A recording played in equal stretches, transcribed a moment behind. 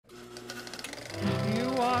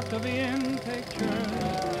ought to be in pictures.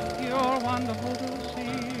 You're wonderful to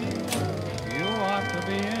see. You ought to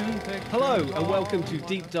be in pictures. Hello, and welcome to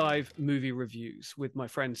Deep Dive Movie Reviews with my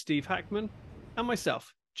friend Steve Hackman and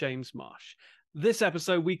myself, James Marsh. This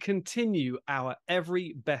episode, we continue our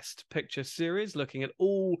Every Best Picture series, looking at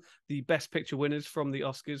all the Best Picture winners from the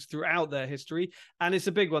Oscars throughout their history. And it's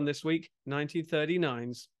a big one this week,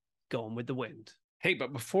 1939's Gone with the Wind. Hey,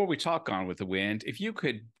 but before we talk on with the wind, if you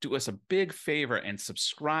could do us a big favor and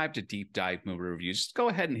subscribe to Deep Dive Movie Reviews, just go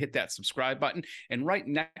ahead and hit that subscribe button. And right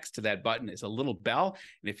next to that button is a little bell.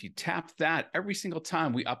 And if you tap that every single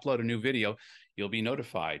time we upload a new video, you'll be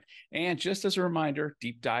notified. And just as a reminder,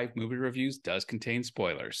 Deep Dive Movie Reviews does contain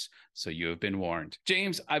spoilers, so you have been warned.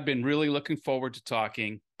 James, I've been really looking forward to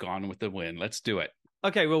talking Gone with the Wind. Let's do it.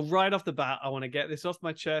 Okay, well, right off the bat, I want to get this off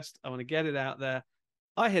my chest. I want to get it out there.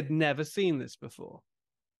 I had never seen this before.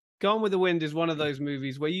 Gone with the Wind is one of those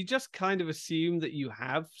movies where you just kind of assume that you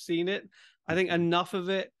have seen it. I think enough of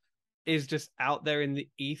it is just out there in the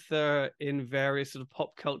ether in various sort of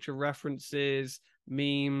pop culture references,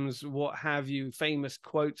 memes, what have you, famous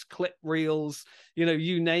quotes, clip reels,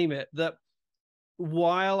 you name it, that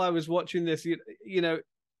while I was watching this,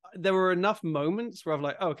 there were enough moments where I'm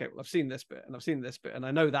like, oh, okay, well, I've seen this bit and I've seen this bit and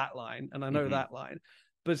I know that line and I know that line.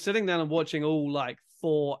 But sitting down and watching all like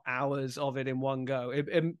 4 hours of it in one go,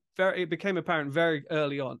 it became apparent very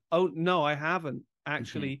early on. Oh, no, I haven't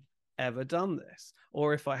actually ever done this.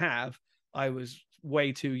 Or if I have, I was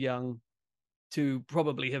way too young to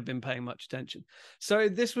probably have been paying much attention. So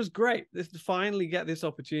this was great. To finally get this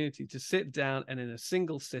opportunity to sit down and in a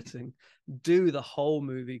single sitting, do the whole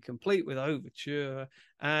movie complete with overture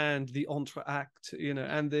and the entr'acte,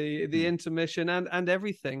 and the intermission and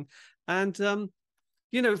everything. And,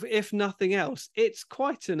 if nothing else, it's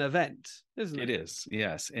quite an event, isn't it? It is,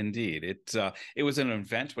 yes, indeed. It was an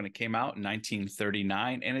event when it came out in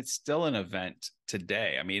 1939, and it's still an event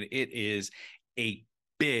today. I mean, it is a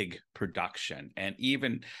big production, and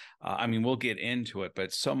even, we'll get into it,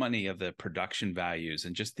 but so many of the production values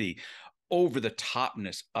and just the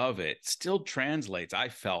over-the-topness of it still translates, I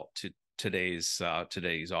felt, to today's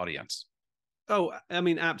audience. Oh, I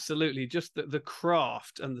mean, absolutely. Just the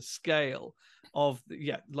craft and the scale of,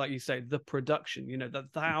 like you say, the production, the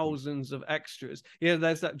thousands of extras.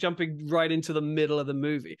 There's that jumping right into the middle of the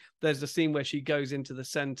movie. There's the scene where she goes into the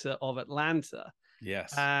center of Atlanta.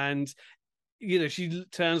 Yes. And, she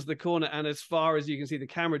turns the corner and as far as you can see, the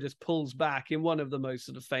camera just pulls back in one of the most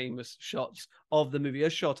sort of famous shots of the movie,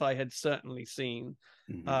 a shot I had certainly seen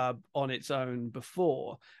on its own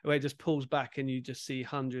before, where it just pulls back and you just see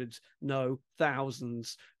hundreds, no,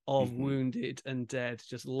 thousands of wounded and dead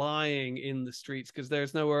just lying in the streets because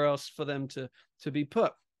there's nowhere else for them to be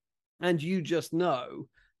put. And you just know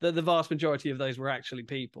that the vast majority of those were actually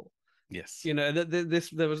people. Yes.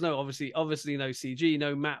 There was obviously no CG,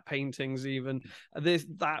 no matte paintings even.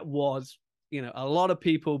 That was, a lot of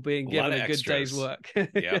people being given a good day's work.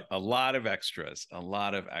 Yeah, a lot of extras. I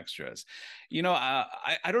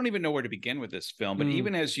don't even know where to begin with this film, but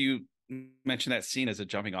even as you mentioned that scene as a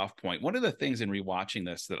jumping off point, one of the things in rewatching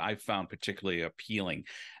this that I found particularly appealing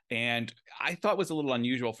and I thought was a little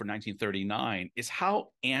unusual for 1939 is how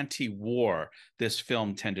anti-war this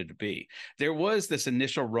film tended to be. There was this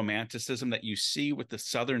initial romanticism that you see with the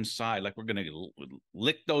Southern side, like we're going to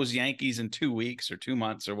lick those Yankees in 2 weeks or 2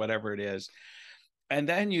 months or whatever it is. And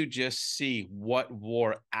then you just see what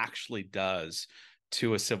war actually does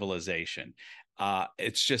to a civilization.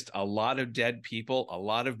 It's just a lot of dead people, a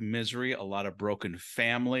lot of misery, a lot of broken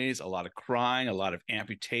families, a lot of crying, a lot of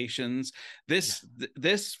amputations. This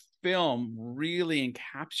film really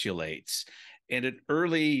encapsulates in an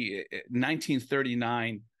early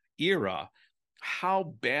 1939 era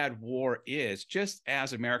how bad war is, just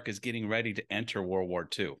as America is getting ready to enter World War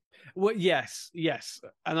II. Well, yes.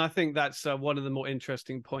 And I think that's one of the more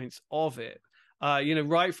interesting points of it.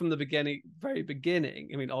 Right from the very beginning,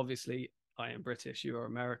 I mean, obviously, I am British, you are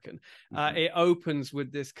American. It opens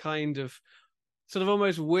with this kind of sort of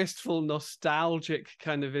almost wistful, nostalgic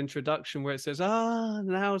kind of introduction where it says,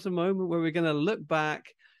 now's a moment where we're going to look back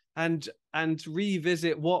and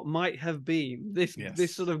revisit what might have been this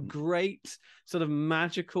sort of great sort of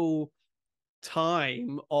magical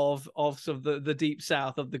time of sort of the deep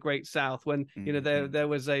South, of the Great South, when there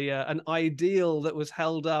was an ideal that was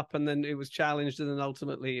held up and then it was challenged and then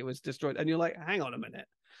ultimately it was destroyed. And you're like, hang on a minute.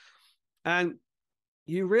 And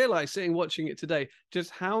you realize, watching it today,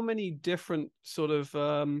 just how many different sort of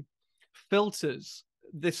filters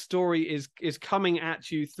this story is coming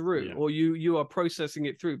at you through, or you are processing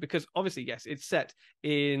it through, because obviously, yes, it's set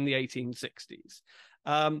in the 1860s.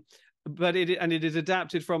 but it is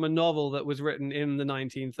adapted from a novel that was written in the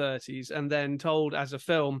 1930s and then told as a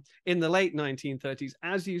film in the late 1930s,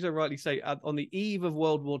 as you so rightly say, on the eve of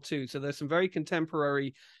World War II. So there's some very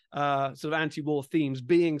contemporary sort of anti-war themes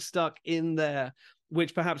being stuck in there,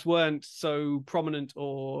 which perhaps weren't so prominent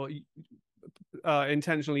or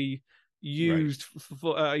intentionally used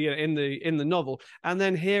for in the novel. And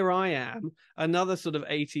then here I am, another sort of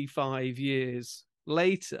 85 years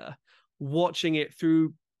later, watching it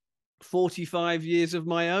through 45 years of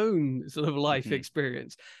my own sort of life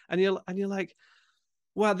experience, and you're like,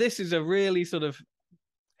 wow, this is a really sort of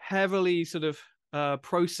heavily sort of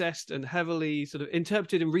processed and heavily sort of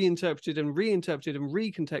interpreted and reinterpreted and reinterpreted and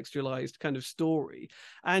recontextualized kind of story.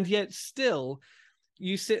 And yet still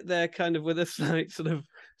you sit there kind of with a slight sort of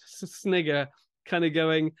snigger, kind of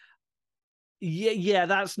going, yeah,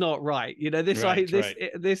 that's not right.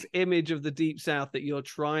 This image of the Deep South that you're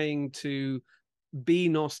trying to be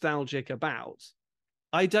nostalgic about,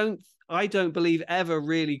 I don't believe ever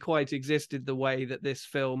really quite existed the way that this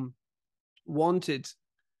film wanted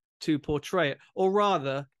to portray it. Or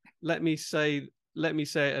rather, let me say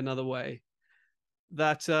it another way,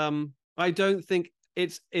 that I don't think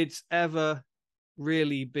it's ever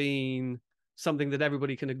really been something that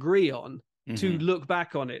everybody can agree on to look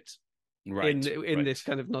back on it in this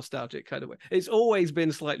kind of nostalgic kind of way. It's always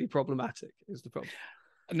been slightly problematic, is the problem.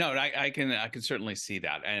 No, I can certainly see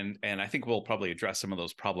that, and I think we'll probably address some of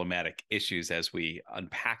those problematic issues as we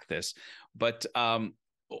unpack this. But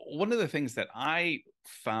one of the things that I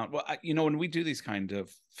found, well, when we do these kind of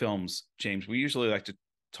films, James, we usually like to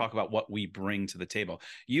talk about what we bring to the table.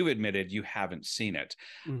 You admitted you haven't seen it.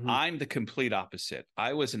 I'm the complete opposite.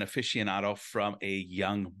 I was an aficionado from a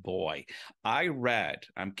young boy. I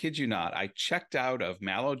kid you not, I checked out of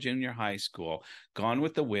Mallow Junior High School, Gone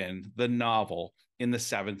with the Wind, the novel, in the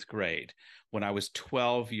 7th grade when I was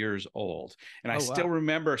 12 years old. And I still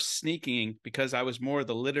remember sneaking, because I was more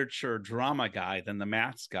the literature drama guy than the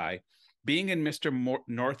maths guy, being in Mr.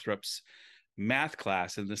 Northrup's math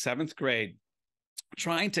class in the 7th grade,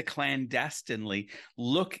 trying to clandestinely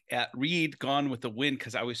read Gone with the Wind,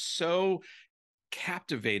 because I was so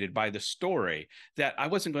captivated by the story that I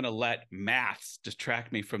wasn't going to let maths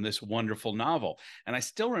distract me from this wonderful novel. And I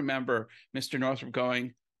still remember Mr. Northrop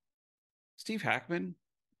going, Steve Hackman,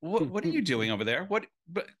 what are you doing over there?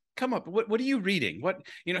 Come up. What are you reading?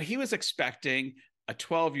 He was expecting a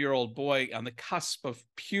 12-year-old boy on the cusp of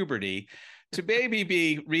puberty to maybe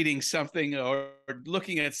be reading something or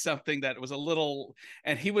looking at something that was a little,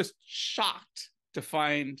 and he was shocked to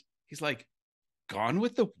find, he's like, Gone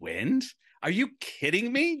with the Wind? Are you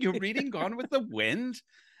kidding me? You're reading Gone with the Wind?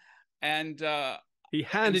 And he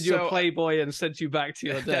handed you a Playboy and sent you back to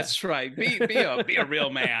your desk. That's right. Be a real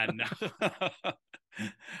man.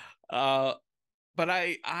 But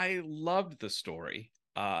I loved the story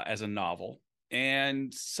as a novel,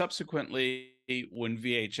 and subsequently, when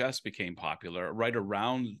VHS became popular, right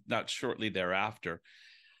around, not shortly thereafter,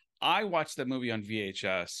 I watched that movie on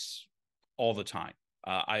VHS all the time.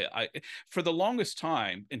 I for the longest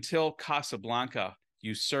time, until Casablanca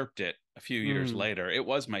usurped it a few years later, it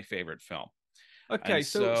was my favorite film. Okay,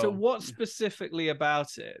 so what specifically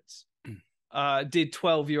about it did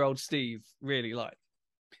 12-year-old Steve really like?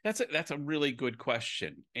 That's a really good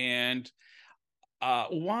question. And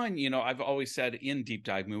one, I've always said in deep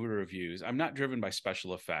dive movie reviews, I'm not driven by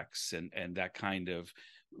special effects and that kind of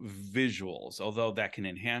visuals, although that can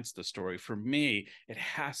enhance the story. For me, it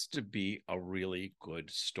has to be a really good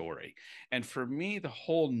story. And for me, the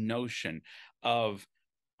whole notion of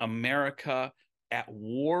America at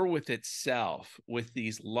war with itself, with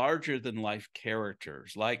these larger than life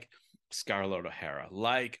characters like Scarlett O'Hara,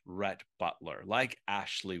 like Rhett Butler, like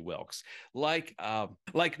Ashley Wilkes, like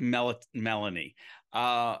Melanie.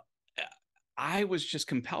 I was just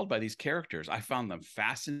compelled by these characters. I found them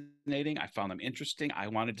fascinating. I found them interesting. I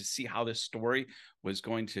wanted to see how this story was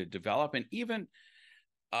going to develop. And even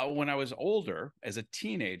when I was older, as a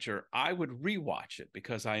teenager, I would rewatch it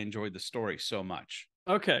because I enjoyed the story so much.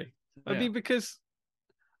 Okay. I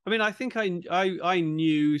mean, I think I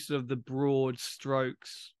knew sort of the broad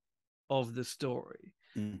strokes of the story.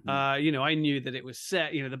 I knew that it was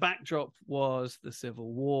set, the backdrop was the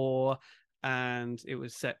Civil War, and it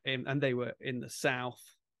was set in, and they were in the South,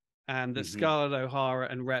 and that Scarlett O'Hara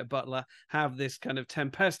and Rhett Butler have this kind of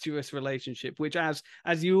tempestuous relationship, which, as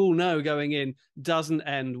you all know, going in, doesn't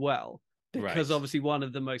end well, because obviously one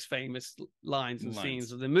of the most famous lines and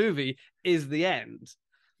scenes of the movie is the end.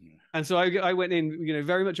 And so I went in,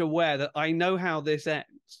 very much aware that I know how this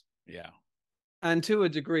ends. Yeah. And to a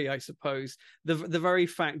degree, I suppose, the very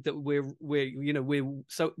fact that we're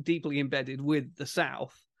so deeply embedded with the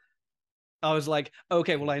South I was like,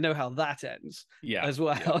 okay, well, I know how that ends as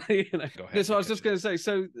well. Yeah. You know, Go ahead. so I was just going to say,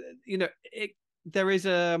 so you know, there is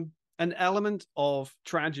an element of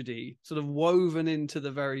tragedy sort of woven into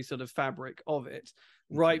the very sort of fabric of it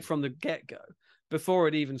right from the get-go before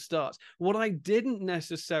it even starts. What I didn't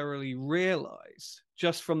necessarily realize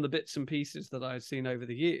just from the bits and pieces that I had seen over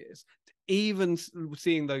the years, even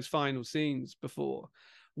seeing those final scenes before,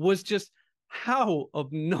 was just how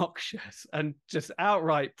obnoxious and just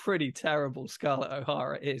outright pretty terrible Scarlett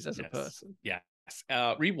O'Hara is as a person. Yes.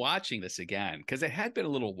 Rewatching this again, because it had been a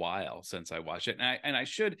little while since I watched it, and I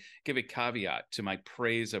should give a caveat to my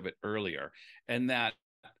praise of it earlier, and that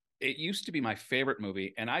it used to be my favorite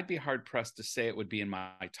movie, and I'd be hard pressed to say it would be in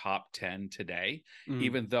my top 10 today,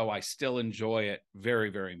 even though I still enjoy it very,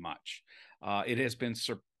 very much. It has been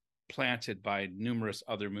supplanted by numerous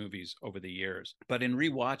other movies over the years, but in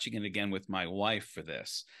rewatching it again with my wife for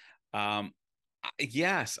this,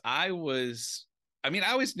 yes, I always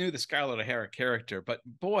knew the Scarlett O'Hara character, but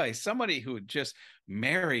boy, somebody who would just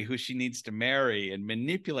marry who she needs to marry and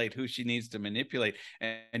manipulate who she needs to manipulate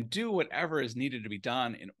and do whatever is needed to be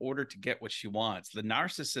done in order to get what she wants. The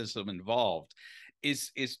narcissism involved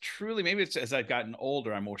is truly, maybe it's as I've gotten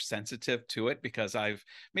older, I'm more sensitive to it because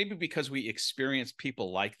we experience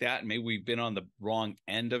people like that, and maybe we've been on the wrong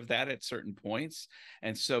end of that at certain points.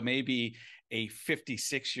 And so maybe a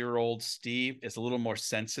 56-year-old Steve is a little more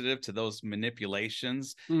sensitive to those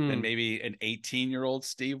manipulations than maybe an 18-year-old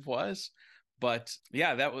Steve was. But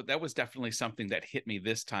yeah, that was definitely something that hit me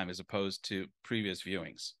this time as opposed to previous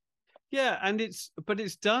viewings. Yeah, and it's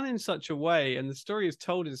done in such a way, and the story is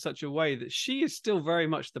told in such a way that she is still very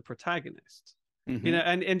much the protagonist. You know,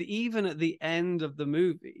 and even at the end of the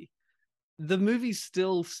movie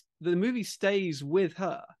stays with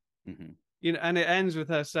her. You know, and it ends with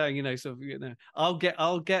her saying, you know, sort of, you know, I'll get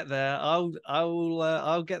there.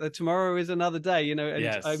 I'll get there. Tomorrow is another day, you know,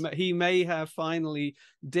 and he may have finally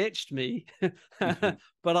ditched me,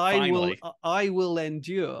 but I will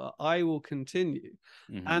endure. I will continue.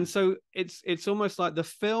 And so it's almost like the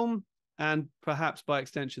film, and perhaps by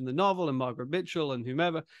extension, the novel and Margaret Mitchell and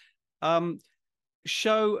whomever,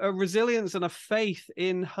 show a resilience and a faith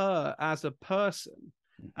in her as a person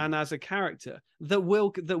and as a character that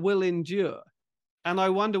will endure. And I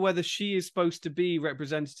wonder whether she is supposed to be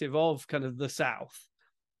representative of kind of the South,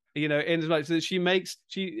 you know, in as much that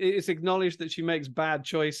it's acknowledged that she makes bad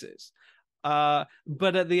choices. But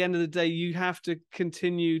at the end of the day, you have to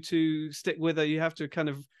continue to stick with her. You have to kind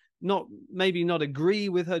of not agree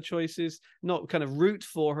with her choices, not kind of root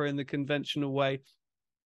for her in the conventional way.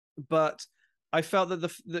 But I felt that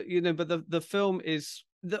the film is,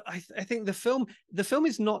 I think the film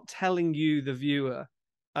is not telling you, the viewer,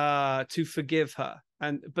 to forgive her,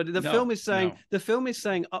 but the film is saying the film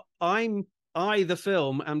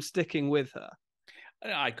am sticking with her.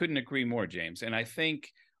 I couldn't agree more, James. And I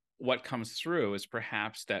think what comes through is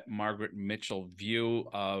perhaps that Margaret Mitchell view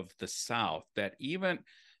of the South, that even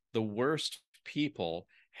the worst people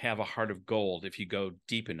have a heart of gold if you go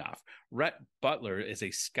deep enough. Rhett Butler is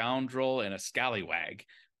a scoundrel and a scallywag,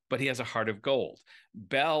 but he has a heart of gold.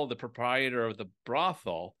 Belle, the proprietor of the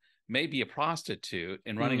brothel, may be a prostitute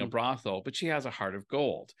and running a brothel, but she has a heart of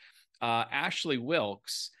gold. Ashley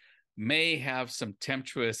Wilkes may have some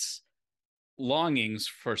tempestuous longings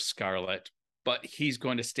for Scarlett, but he's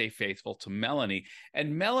going to stay faithful to Melanie.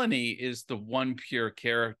 And Melanie is the one pure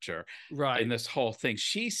character in this whole thing.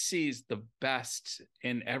 She sees the best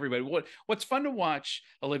in everybody. What's fun to watch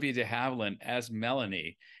Olivia de Havilland as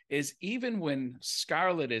Melanie is, even when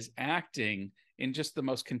Scarlett is acting in just the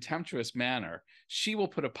most contemptuous manner, she will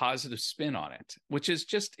put a positive spin on it, which is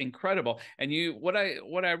just incredible. And what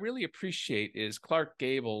I really appreciate is Clark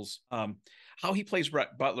Gable's how he plays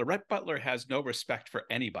Rhett Butler. Rhett Butler has no respect for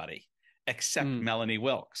anybody except Melanie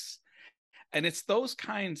Wilkes. And it's those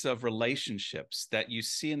kinds of relationships that you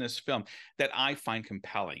see in this film that I find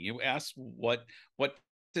compelling. You ask what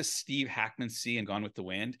does Steve Hackman see in Gone with the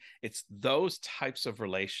Wind? It's those types of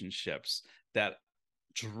relationships that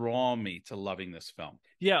draw me to loving this film.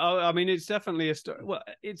 Yeah, I mean, it's definitely a story. Well,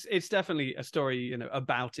 it's definitely a story, you know,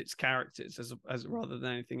 about its characters as rather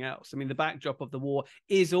than anything else. I mean, the backdrop of the war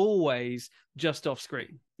is always just off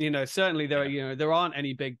screen. You know, certainly there aren't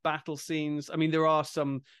any big battle scenes. I mean, there are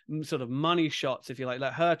some sort of money shots, if you like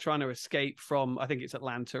her trying to escape from, I think it's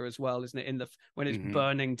Atlanta as well, isn't it? When it's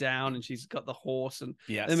burning down and she's got the horse, and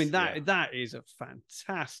I mean that is a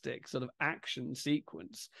fantastic sort of action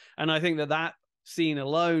sequence, and I think that scene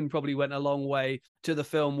alone probably went a long way to the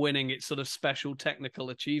film winning its sort of special technical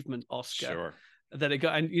achievement Oscar that it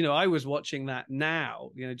got. And you know, I was watching that now,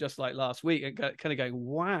 you know, just like last week, and kind of going,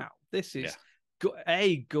 wow, this is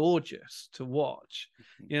gorgeous to watch,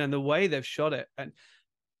 and the way they've shot it, and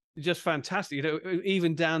just fantastic.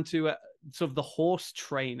 Even down to sort of the horse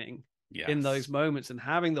training in those moments, and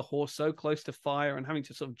having the horse so close to fire and having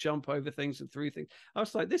to sort of jump over things and through things. I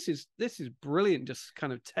was like, this is brilliant, just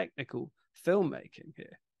kind of technical filmmaking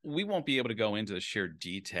here. We won't be able to go into the sheer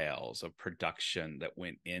details of production that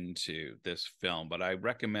went into this film, but I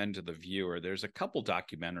recommend to the viewer, there's a couple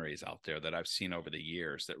documentaries out there that I've seen over the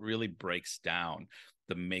years that really breaks down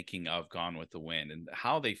the making of Gone with the Wind, and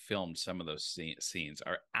how they filmed some of those scenes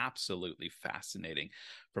are absolutely fascinating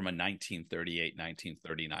from a 1938,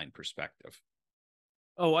 1939 perspective.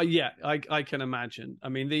 Oh, yeah, I can imagine. I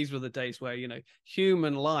mean, these were the days where,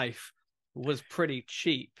 human life was pretty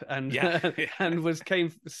cheap, and and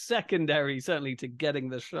came secondary, certainly, to getting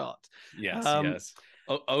the shot. Yes.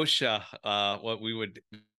 OSHA, what we would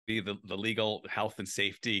be the legal health and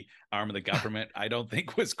safety arm of the government, I don't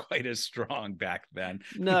think was quite as strong back then.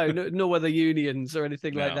 No, nor were the unions or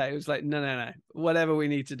anything like that. It was like, no, whatever we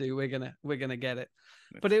need to do, we're gonna get it.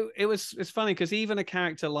 But it's funny because even a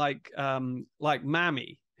character like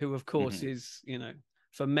Mammy, who of course is,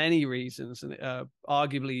 for many reasons, and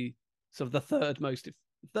arguably sort of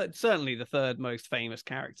certainly the third most famous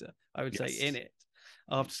character, I would say, in it,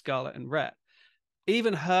 after Scarlett and Rhett.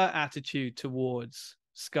 Even her attitude towards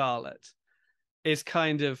Scarlett is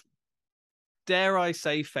kind of, dare I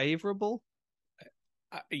say, favorable.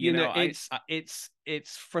 It's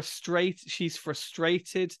frustrated. She's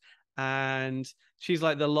frustrated, and she's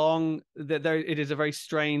like it is a very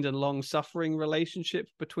strained and long suffering relationship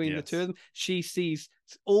between the two of them. She sees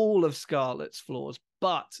all of Scarlett's flaws,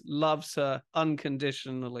 but loves her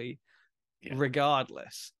unconditionally,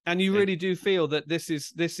 regardless. And you really do feel that this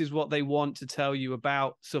is what they want to tell you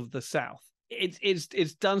about sort of the South.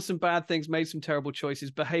 It's done some bad things, made some terrible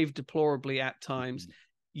choices, behaved deplorably at times,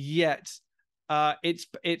 yet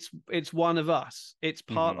it's one of us. It's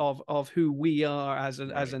part of who we are as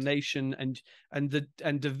a nation,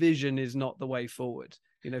 and division is not the way forward.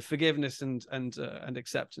 Forgiveness and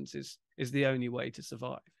acceptance is the only way to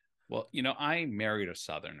survive. Well, I married a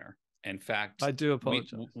Southerner. In fact, I do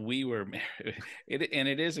apologize. We were married, and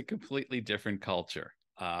it is a completely different culture.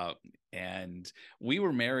 And we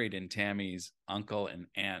were married in Tammy's uncle and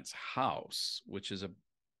aunt's house, which is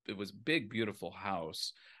it was a big, beautiful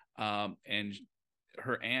house. And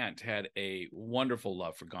her aunt had a wonderful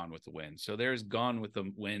love for Gone with the Wind. So there's Gone with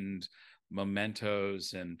the Wind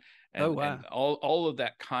mementos and all of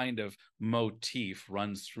that kind of motif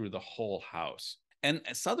runs through the whole house. And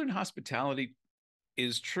Southern hospitality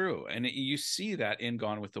is true. And you see that in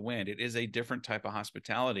Gone with the Wind. It is a different type of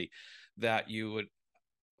hospitality that you would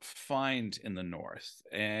find in the North.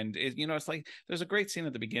 And it's like, there's a great scene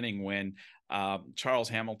at the beginning when Charles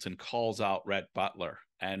Hamilton calls out Rhett Butler,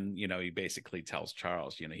 and he basically tells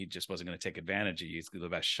Charles, he just wasn't going to take advantage of you. He's the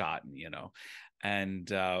best shot,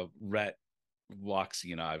 and Rhett walks,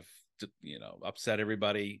 I've upset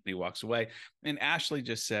everybody. He walks away, and Ashley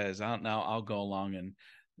just says, I don't know, I'll go along and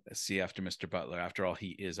see after Mr. Butler. After all,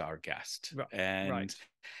 he is our guest. And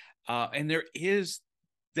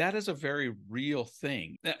that is a very real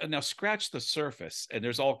thing. Now scratch the surface, and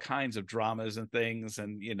there's all kinds of dramas and things,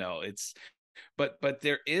 and but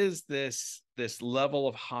there is this level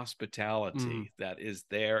of hospitality that is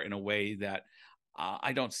there in a way that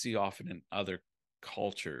I don't see often in other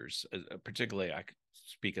cultures. Particularly, I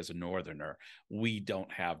speak as a Northerner, we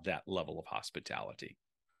don't have that level of hospitality.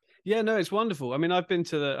 Yeah, no, it's wonderful. I mean, I've been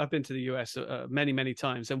to the US many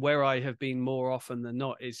times, and where I have been more often than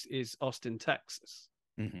not is Austin, Texas.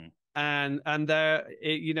 And there,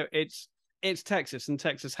 it's Texas, and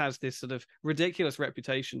Texas has this sort of ridiculous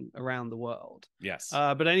reputation around the world. Yes.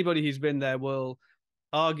 But anybody who's been there will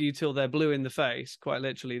argue till they're blue in the face, quite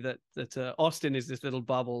literally, that Austin is this little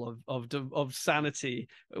bubble of sanity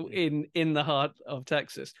in the heart of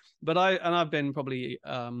Texas. But I've been probably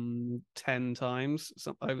 10 times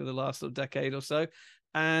over the last decade or so,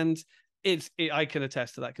 and I can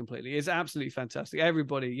attest to that completely. It's absolutely fantastic.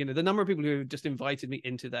 Everybody, the number of people who just invited me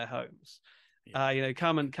into their homes,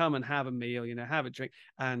 come and have a meal, have a drink,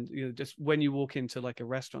 and just when you walk into like a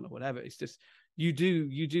restaurant or whatever, it's just you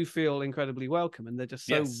do feel incredibly welcome, and they're just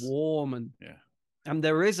so warm, and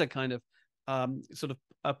there is a kind of sort of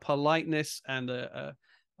a politeness and a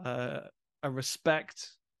respect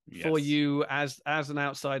for you as an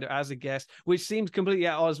outsider, as a guest, which seems completely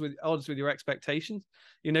at odds with your expectations,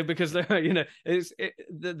 because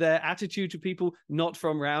their attitude to people not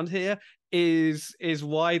from around here is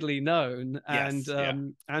widely known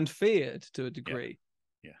and feared to a degree.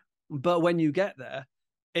 But when you get there,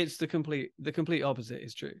 it's the complete opposite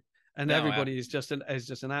is true. and No, everybody is just an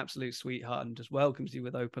absolute sweetheart and just welcomes you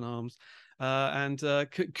with open arms, and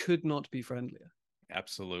could not be friendlier.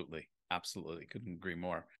 absolutely. Absolutely. Couldn't agree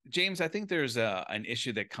more. James, I think there's an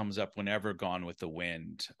issue that comes up whenever Gone with the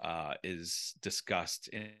Wind is discussed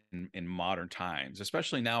in modern times,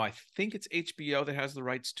 especially now. I think it's HBO that has the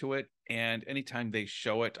rights to it. And anytime they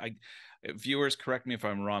show it, viewers, correct me if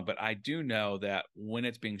I'm wrong, but I do know that when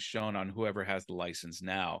it's being shown on whoever has the license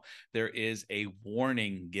now, there is a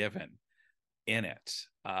warning given in it.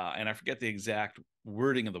 And I forget the exact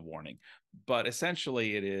wording of the warning, but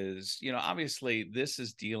essentially it is, obviously this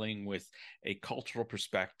is dealing with a cultural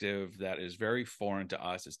perspective that is very foreign to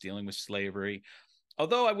us. It's dealing with slavery.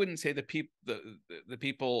 Although I wouldn't say the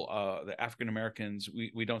African Americans,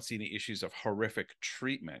 we don't see any issues of horrific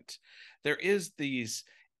treatment. There is these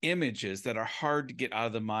images that are hard to get out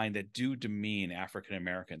of the mind that do demean African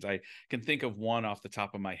Americans. I can think of one off the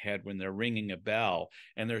top of my head when they're ringing a bell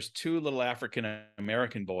and there's two little African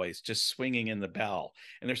American boys just swinging in the bell.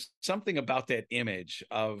 And there's something about that image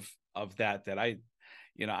of that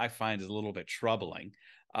I find is a little bit troubling.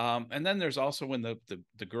 And then there's also when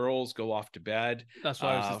the girls go off to bed. That's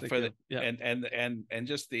what I was just thinking. And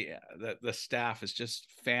just the staff is just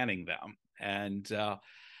fanning them. And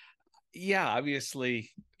obviously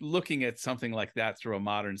looking at something like that through a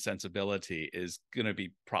modern sensibility is going to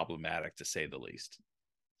be problematic, to say the least.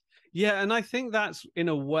 Yeah, and I think that's in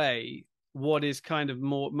a way what is kind of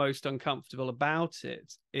most uncomfortable about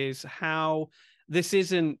it is how this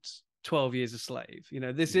isn't 12 Years a Slave.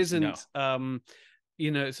 This isn't sort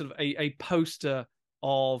of a poster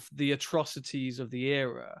of the atrocities of the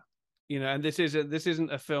era. And this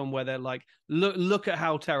isn't a film where they're like, look at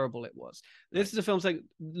how terrible it was. This is a film saying,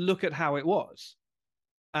 look at how it was.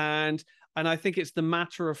 And I think it's the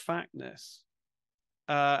matter of factness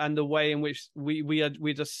and the way in which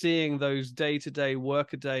we're just seeing those day-to-day,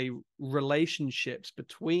 workaday relationships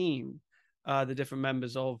between the different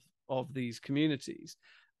members of these communities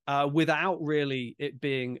without really it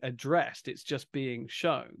being addressed. It's just being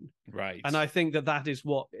shown. Right. And I think that is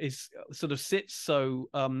what is sort of sits so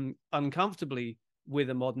uncomfortably with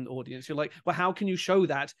a modern audience. You're like, well, how can you show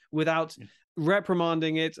that without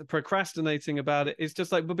reprimanding it, procrastinating about it? It's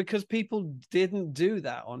just like, but because people didn't do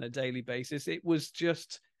that on a daily basis, it was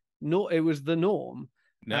just it was the norm.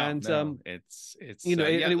 It's and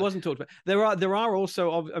it wasn't talked about. There are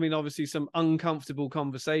also, obviously some uncomfortable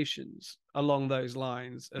conversations along those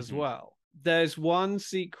lines as well. There's one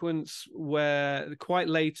sequence where quite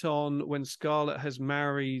late on, when Scarlett has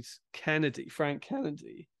married Frank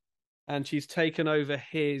Kennedy, and she's taken over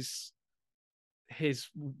his is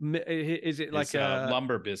it like a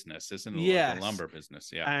lumber business, isn't it? Yes. Like a lumber business,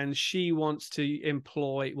 yeah. And she wants to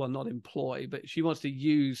but she wants to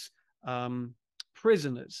use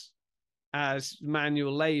prisoners as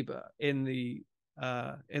manual labor in the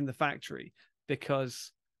factory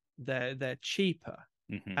because they're cheaper.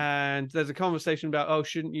 And there's a conversation about,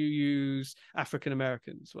 shouldn't you use African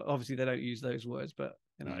Americans? Well, obviously they don't use those words, but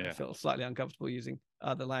I feel slightly uncomfortable using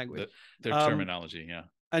other language. Their terminology, yeah.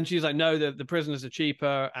 And she's like, no, the prisoners are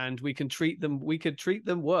cheaper, and we could treat them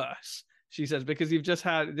worse. She says, because you've just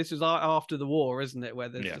had, this is after the war, isn't it? Where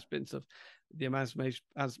there's just been sort of the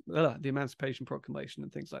Emancipation Proclamation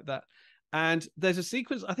and things like that. And there's a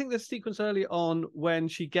sequence early on when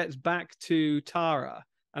she gets back to Tara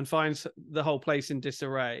and finds the whole place in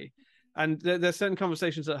disarray. And there's certain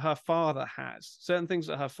conversations that her father has, certain things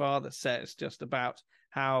that her father says just about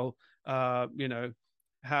how, how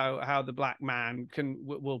the black man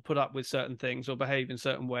will put up with certain things or behave in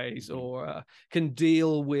certain ways or can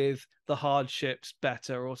deal with the hardships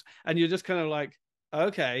better. And you're just kind of like,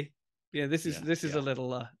 okay, this is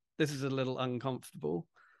a little uncomfortable.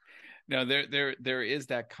 No, there is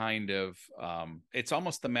that kind of it's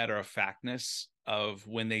almost the matter of factness of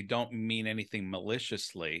when they don't mean anything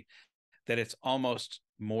maliciously, that it's almost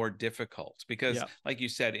more difficult because like you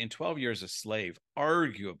said, in 12 Years a Slave,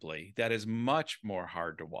 arguably that is much more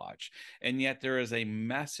hard to watch, and yet there is a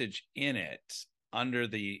message in it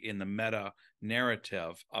in the meta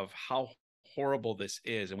narrative of how horrible this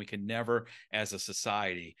is, and we can never as a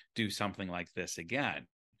society do something like this again.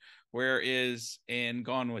 Whereas in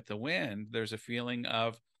Gone with the Wind, there's a feeling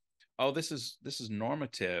of, this is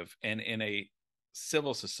normative, and in a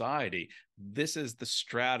civil society, this is the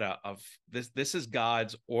strata of this is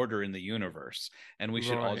God's order in the universe, and we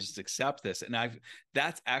should all just accept this. And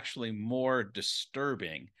that's actually more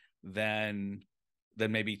disturbing than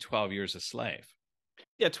maybe 12 Years a Slave.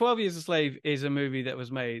 Yeah, 12 Years a Slave is a movie that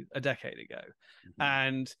was made a decade ago,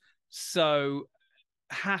 and so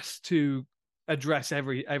has to address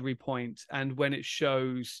every point. And when it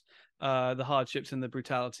shows the hardships and the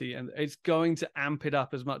brutality, and it's going to amp it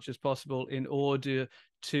up as much as possible in order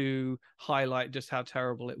to highlight just how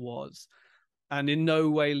terrible it was, and in no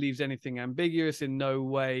way leaves anything ambiguous, in no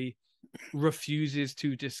way refuses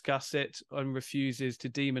to discuss it and refuses to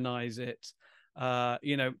demonize it.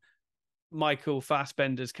 Michael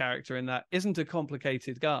Fassbender's character in that isn't a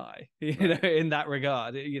complicated guy, in that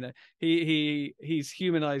regard. He's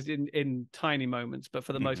humanized in tiny moments, but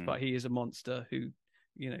for the most part, he is a monster who,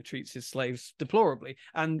 treats his slaves deplorably.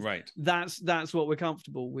 And that's what we're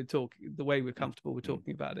comfortable with the way we're comfortable with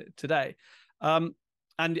talking about it today. And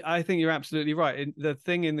I think you're absolutely right. The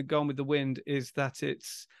thing in the Gone with the Wind is that it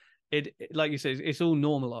like you say, it's all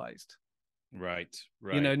normalized. Right.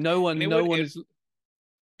 No one is.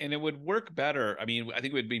 And it would work better. I mean, I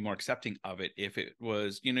think it would be more accepting of it if it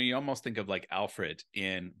was, you almost think of like Alfred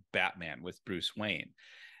in Batman with Bruce Wayne.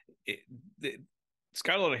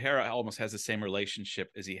 Scarlett O'Hara almost has the same relationship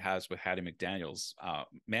as he has with Hattie McDaniel's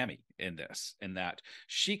Mammy in this, in that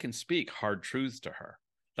she can speak hard truths to her.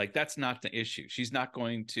 Like, that's not the issue. She's not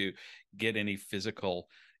going to get any physical,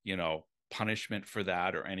 punishment for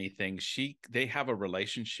that or anything. They have a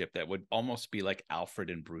relationship that would almost be like Alfred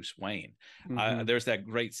and Bruce Wayne. There's that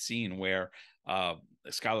great scene where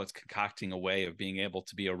Scarlett's concocting a way of being able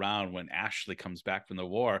to be around when Ashley comes back from the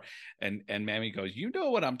war, and Mammy goes, "You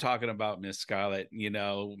know what I'm talking about, Miss Scarlett.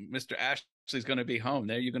 Mr. Ashley's going to be home.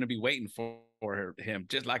 There you're going to be waiting for him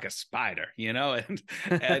just like a spider," and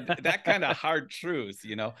that kind of hard truth.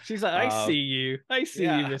 She's like, "I see you,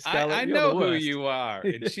 Miss Scarlett. I know who you are,"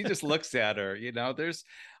 and she just looks at her. There's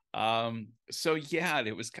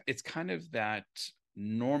it's kind of that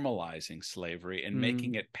normalizing slavery and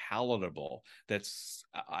making it palatable that's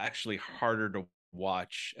actually harder to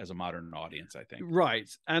watch as a modern audience, I think. Right.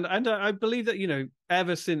 And I believe that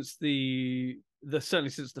ever since certainly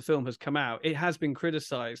since the film has come out, it has been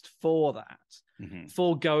criticized for that,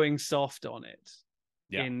 for going soft on it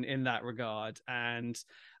in that regard, and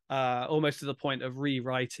almost to the point of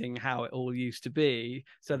rewriting how it all used to be,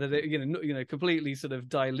 so that it, completely sort of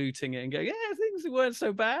diluting it and going, things weren't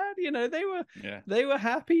so bad. They were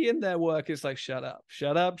happy in their work. It's like, shut up.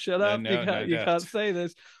 You can't say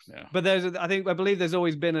this. No. But I believe there's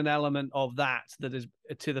always been an element of that is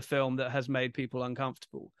to the film that has made people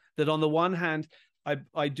uncomfortable. That on the one hand,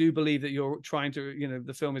 I do believe that you're trying to,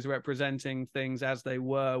 the film is representing things as they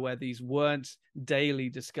were, where these weren't daily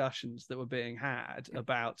discussions that were being had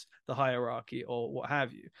about the hierarchy or what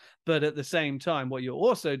have you. But at the same time, what you're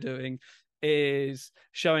also doing is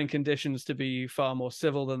showing conditions to be far more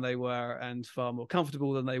civil than they were, and far more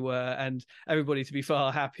comfortable than they were, and everybody to be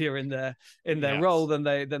far happier in their role than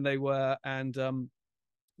they were. And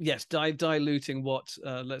diluting what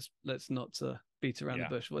let's not beat around the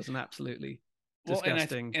bush was an absolutely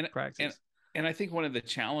disgusting practice. And I think one of the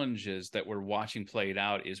challenges that we're watching played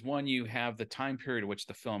out is, one, you have the time period in which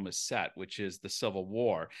the film is set, which is the Civil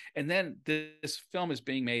War. And then this film is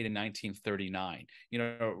being made in 1939,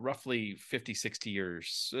 roughly 50, 60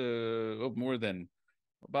 years, more than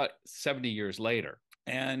about 70 years later.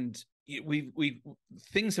 And we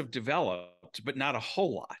things have developed, but not a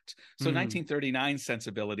whole lot. So 1939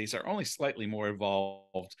 sensibilities are only slightly more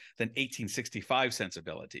evolved than 1865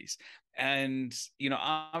 sensibilities. And,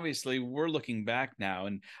 obviously we're looking back now,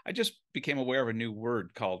 and I just became aware of a new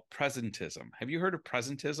word called presentism. Have you heard of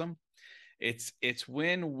presentism? It's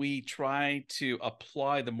when we try to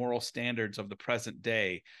apply the moral standards of the present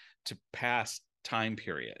day to past time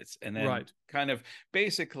periods, and then kind of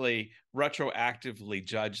basically retroactively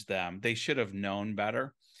judge them. They should have known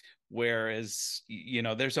better. Whereas,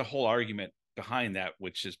 there's a whole argument behind that,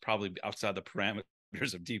 which is probably outside the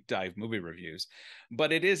parameters of deep dive movie reviews.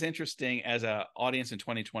 But it is interesting as an audience in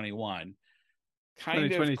 2021.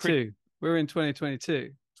 2022. We're in 2022.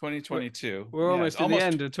 2022. We're almost at the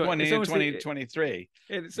end of 2023.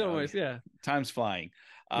 It's almost, Time's flying.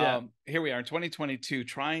 Here we are in 2022,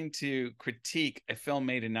 trying to critique a film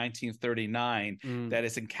made in 1939 that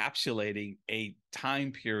is encapsulating a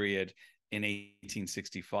time period in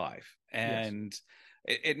 1865. And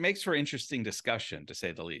it makes for interesting discussion, to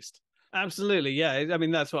say the least. Absolutely. Yeah. I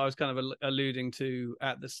mean, that's what I was kind of alluding to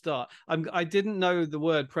at the start. I didn't know the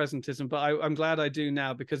word presentism, but I'm glad I do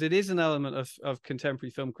now, because it is an element of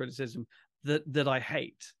contemporary film criticism that I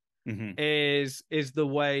hate. Is the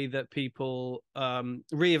way that people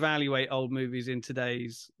reevaluate old movies in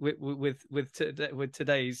today's with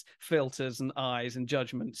today's filters and eyes and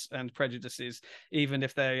judgments and prejudices, even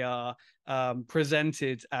if they are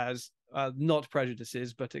presented as not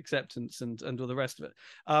prejudices but acceptance and all the rest of it,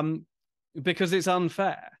 because it's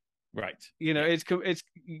unfair. Right. It's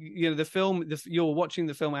the film. You're watching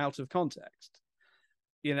the film out of context.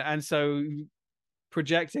 and so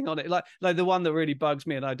projecting on it, like the one that really bugs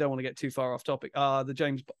me, and I don't want to get too far off topic, are the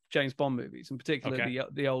James Bond movies, in particular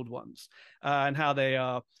the old ones, and how they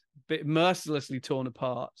are mercilessly torn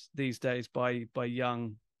apart these days by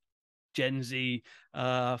young Gen Z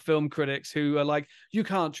film critics who are like, you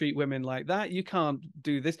can't treat women like that, you can't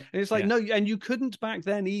do this, and it's like, no, and you couldn't back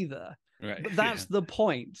then either. Right. But that's the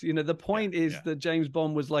point. The point is that James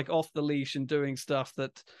Bond was like off the leash and doing stuff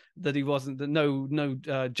that he wasn't, that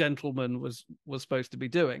no gentleman was supposed to be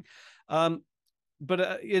doing. But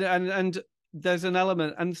and there's an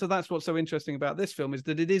element, and so that's what's so interesting about this film, is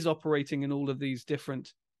that it is operating in all of these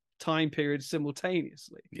different time periods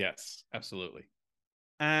simultaneously. Yes, absolutely.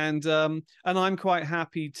 And I'm quite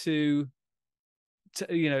happy to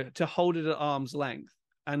hold it at arm's length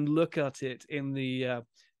and look at it in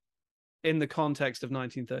the context of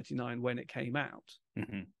 1939 when it came out.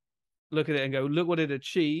 Mm-hmm. Look at it and go, look what it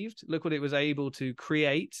achieved, look what it was able to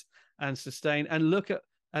create and sustain, and look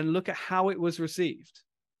at how it was received.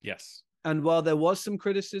 Yes. And while there was some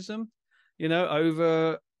criticism,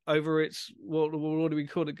 over its, what do we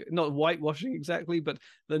call it? Not whitewashing exactly, but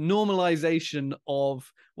the normalization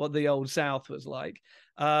of what the Old South was like.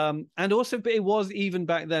 And also, but it was even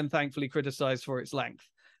back then, thankfully, criticized for its length,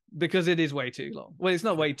 because it is way too long. Well, it's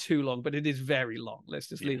not way too long, but it is very long. Let's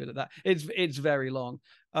just leave it at that. It's very long.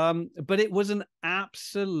 But it was an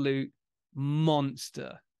absolute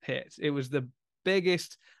monster hit. It was the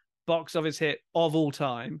biggest box office hit of all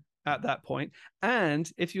time at that point.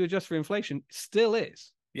 And if you adjust for inflation, still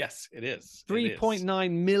is. Yes, it is.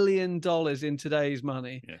 $3.9 million in today's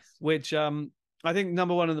money, yes. Which I think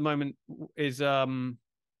number one at the moment is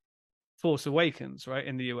Force Awakens, right,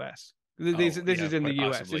 in the US. This is in the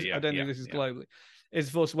US. I don't think this is globally. It's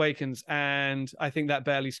Force Awakens, and I think that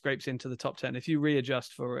barely scrapes into the top 10 if you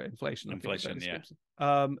readjust for inflation.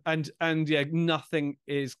 And nothing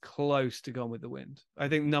is close to Gone with the Wind. I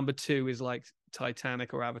think number 2 is like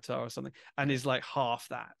Titanic or Avatar or something, and is like half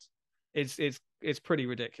that. It's pretty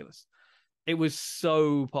ridiculous. It was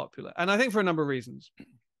so popular, and I think for a number of reasons.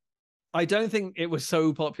 I don't think it was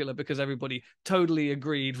so popular because everybody totally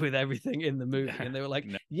agreed with everything in the movie, and they were like,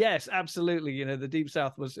 yes, absolutely. The Deep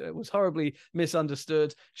South was horribly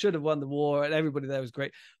misunderstood, should have won the war, and everybody there was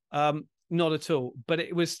great. Not at all. But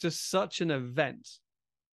it was just such an event.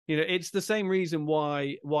 It's the same reason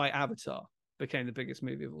why Avatar became the biggest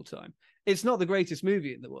movie of all time. It's not the greatest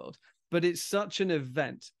movie in the world, but it's such an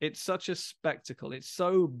event. It's such a spectacle. It's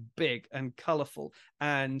so big and colorful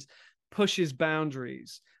and pushes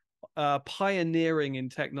boundaries. Pioneering in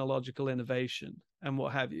technological innovation and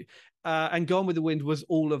what have you, and Gone with the Wind was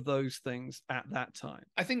all of those things at that time.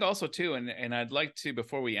 I think also too, and I'd like to,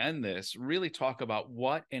 before we end this, really talk about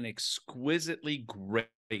what an exquisitely great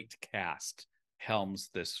cast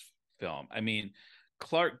helms this film. I mean,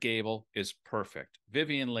 Clark Gable is perfect,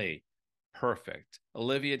 Vivien Leigh, perfect,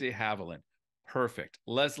 Olivia de Havilland, perfect,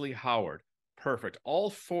 Leslie Howard, perfect.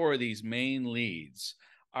 All 4 of these main leads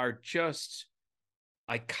are just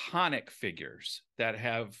iconic figures that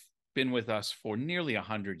have been with us for nearly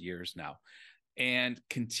 100 years now and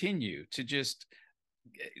continue to just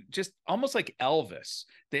almost like Elvis.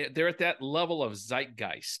 They're at that level of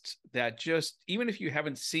zeitgeist that just, even if you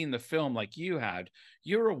haven't seen the film like you had,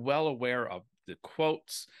 you're well aware of the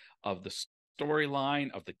quotes, of the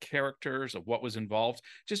storyline, of the characters, of what was involved,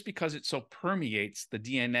 just because it so permeates the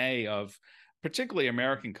DNA of particularly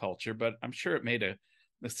American culture, but I'm sure it made a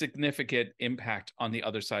significant impact on the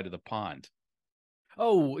other side of the pond.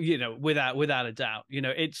 Oh, without a doubt.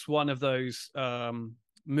 It's one of those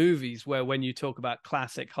movies where when you talk about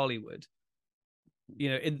classic Hollywood,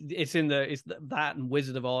 it's that and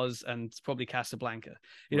Wizard of Oz and probably Casablanca.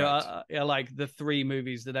 Like the 3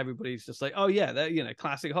 movies that everybody's just like, oh yeah, they're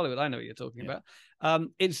classic Hollywood. I know what you're talking about.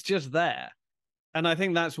 It's just there. And I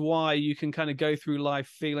think that's why you can kind of go through life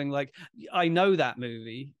feeling like, I know that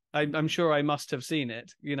movie. I'm sure I must have seen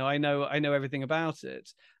it. I know everything about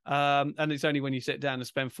it. And it's only when you sit down and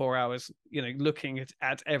spend 4 hours, looking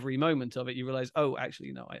at every moment of it, you realize, oh,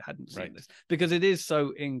 actually, no, I hadn't seen this, because it is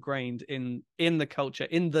so ingrained in the culture,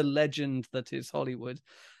 in the legend that is Hollywood,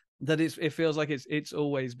 that it feels like it's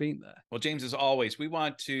always been there. Well, James, as always, we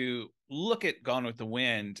want to look at Gone with the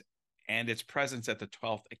Wind and its presence at the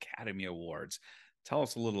 12th Academy Awards. Tell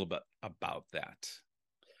us a little bit about that.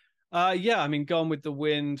 I mean, Gone with the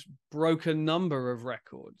Wind broke a number of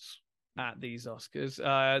records at these Oscars.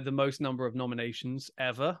 The most number of nominations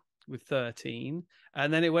ever, with 13.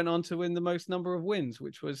 And then it went on to win the most number of wins,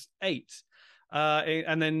 which was 8.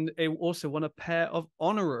 And then it also won a pair of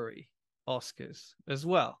honorary Oscars as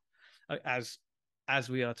well, as as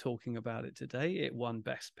we are talking about it today, it won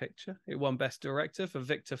Best Picture. It won Best Director for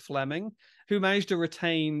Victor Fleming, who managed to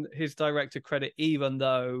retain his director credit, even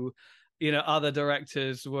though, other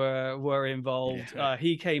directors were involved. Yeah.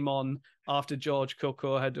 He came on after George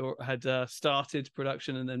Cukor had started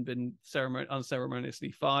production and then been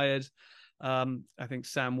unceremoniously fired. I think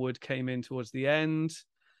Sam Wood came in towards the end.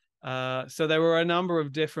 So there were a number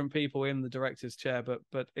of different people in the director's chair,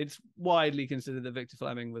 but it's widely considered that Victor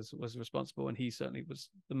Fleming was responsible, and he certainly was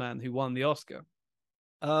the man who won the Oscar.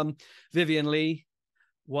 Vivien Leigh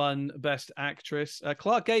won Best Actress.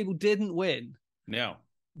 Clark Gable didn't win. No.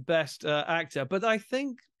 Best Actor, but I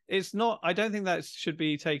think it's not. I don't think that should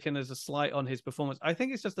be taken as a slight on his performance. I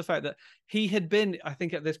think it's just the fact that he had been, I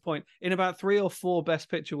think at this point, in about 3 or 4 Best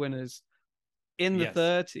Picture winners in the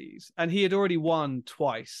 30s, and he had already won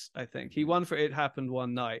twice. I think he won for It Happened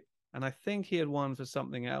One Night, and I think he had won for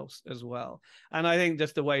something else as well. And I think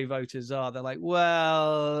just the way voters are, they're like,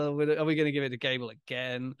 well, are we going to give it to Gable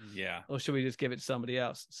again? Yeah. Or should we just give it to somebody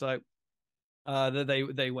else? So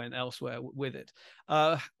they went elsewhere with it.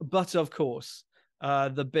 But of course,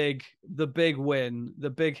 the big win, the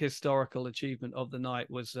big historical achievement of the night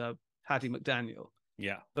was Hattie McDaniel.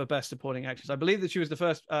 Yeah. For Best Supporting Actress. I believe that she was the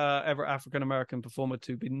first ever African-American performer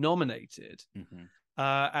to be nominated,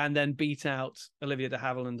 and then beat out Olivia de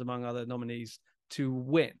Havilland, among other nominees, to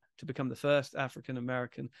win, to become the first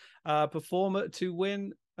African-American performer to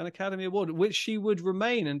win an Academy Award, which she would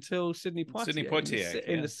remain until Sidney Poitier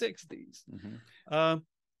in the 60s. And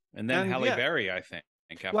then Halle Berry, I think.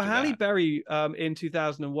 Well, Halle Berry in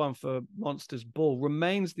 2001 for Monsters Ball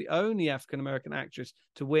remains the only African-American actress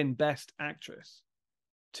to win Best Actress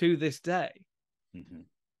to this day.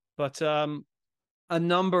 But a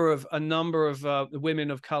number of women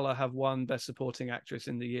of color have won Best Supporting Actress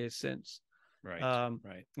in the years since, right,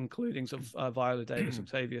 including sort of Viola Davis,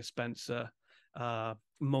 Octavia Spencer,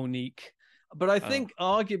 Monique. But I think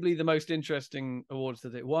arguably the most interesting awards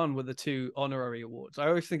that it won were the 2 honorary awards. I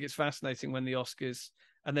always think it's fascinating when the Oscars,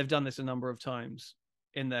 and they've done this a number of times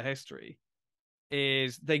in their history,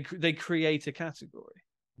 is they create a category.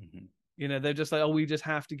 They're just like, we just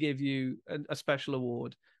have to give you a special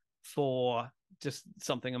award for just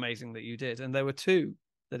something amazing that you did. And there were 2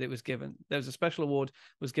 that it was given. There was a special award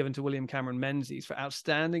was given to William Cameron Menzies for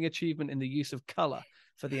outstanding achievement in the use of color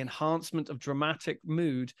for the enhancement of dramatic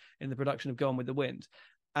mood in the production of Gone with the Wind.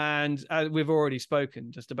 And we've already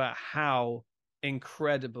spoken just about how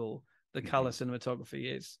incredible the color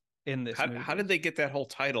cinematography is in this movie. How did they get that whole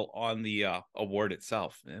title on the award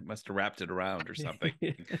itself? It must have wrapped it around or something.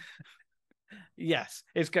 Yes,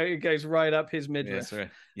 it goes right up his midriff.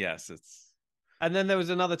 Yes, it's. And then there was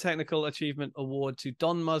another technical achievement award to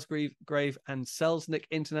Don Musgrave and Selznick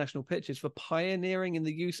International Pictures for pioneering in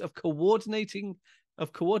the use of coordinated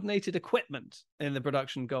equipment in the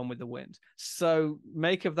production Gone with the Wind. So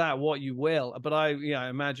make of that what you will. But I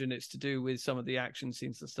imagine it's to do with some of the action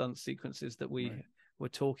scenes, the stunt sequences that we were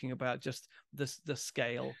talking about, just the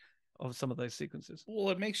scale of some of those sequences. Well,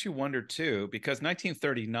 it makes you wonder too, because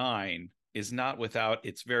 1939 is not without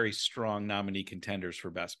its very strong nominee contenders for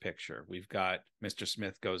Best Picture. We've got Mr.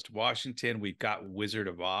 Smith Goes to Washington. We've got Wizard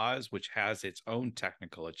of Oz, which has its own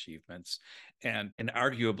technical achievements. And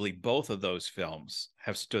arguably both of those films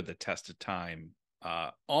have stood the test of time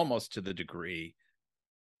almost to the degree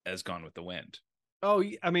as Gone with the Wind. Oh,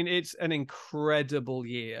 I mean, it's an incredible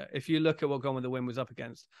year. If you look at what Gone with the Wind was up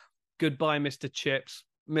against, Goodbye, Mr. Chips,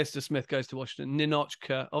 Mr. Smith Goes to Washington,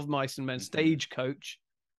 Ninotchka, Of Mice and Men, Stagecoach,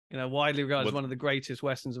 widely regarded as one of the greatest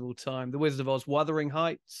westerns of all time. The Wizard of Oz, Wuthering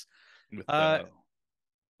Heights. That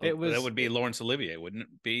would be Laurence Olivier, wouldn't it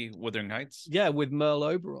be? Wuthering Heights. Yeah, with Merle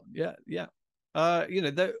Oberon. Yeah.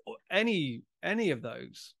 Any of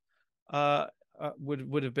those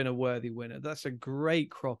would have been a worthy winner. That's a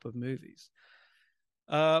great crop of movies.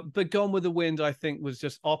 But Gone with the Wind, I think, was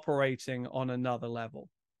just operating on another level.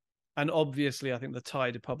 And obviously, I think the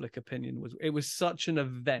tide of public opinion was such an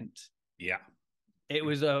event. Yeah. It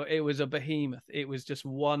was a behemoth. It was just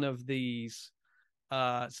one of these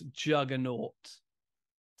juggernaut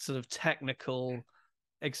sort of technical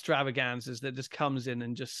extravaganzas that just comes in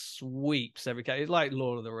and just sweeps every case. It's like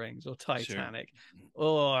Lord of the Rings or Titanic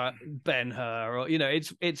or Ben-Hur, or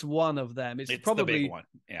it's one of them. It's probably the big one.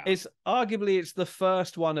 Yeah. It's arguably the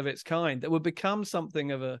first one of its kind that would become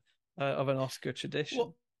something of an Oscar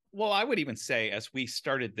tradition. Well, I would even say, as we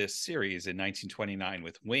started this series in 1929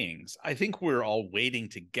 with Wings, I think we're all waiting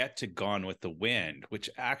to get to Gone with the Wind, which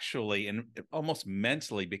actually and almost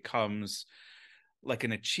mentally becomes like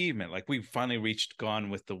an achievement. Like we finally reached Gone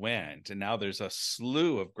with the Wind, and now there's a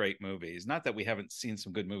slew of great movies. Not that we haven't seen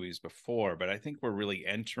some good movies before, but I think we're really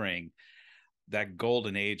entering that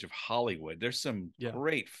golden age of Hollywood. There's some Yeah.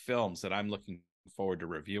 great films that I'm looking forward to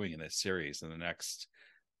reviewing in this series in the next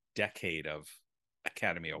decade of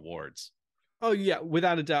Academy Awards. Oh yeah,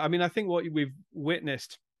 without a doubt. I mean, I think what we've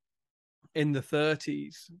witnessed in the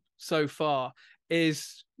 30s so far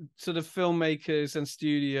is sort of filmmakers and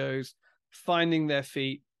studios finding their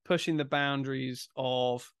feet, pushing the boundaries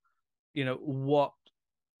of, you know, what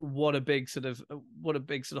a big sort of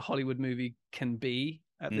Hollywood movie can be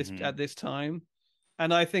at this time.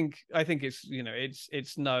 And I think it's, you know,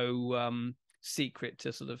 it's no secret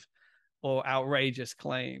to sort of, or outrageous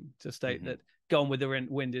claim to state that Gone with the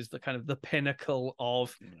Wind is the kind of the pinnacle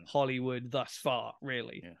of Hollywood thus far,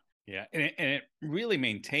 really. Yeah. And it really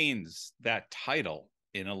maintains that title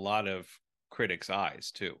in a lot of critics'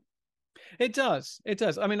 eyes too. It does.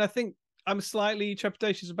 I mean, I think I'm slightly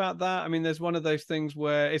trepidatious about that. I mean, there's one of those things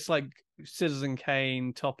where it's like Citizen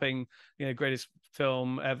Kane topping, you know, greatest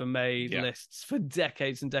film ever made lists for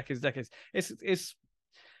decades and decades. It's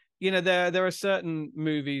you know, there are certain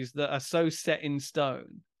movies that are so set in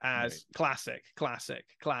stone as classic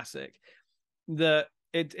that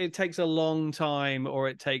it takes a long time, or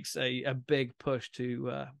it takes a big push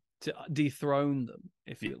to dethrone them,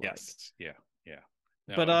 if you like. Yes. Yeah.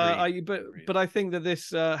 No, But agreed. I think that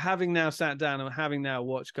this, having now sat down and having now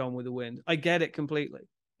watched Gone with the Wind, I get it completely.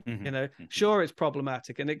 You know, sure, it's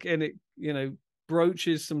problematic, and it you know,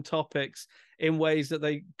 broaches some topics in ways that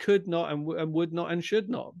they could not and would not and should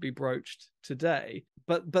not be broached today.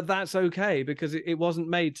 But that's okay, because it wasn't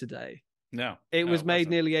made today. No, it was made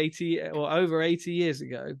wasn't. Nearly 80 or over 80 years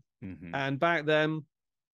ago, and back then,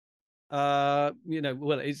 you know,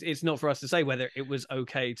 well, it's not for us to say whether it was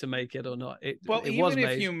okay to make it or not. It was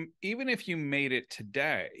made. Even if you made it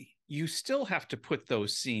today, you still have to put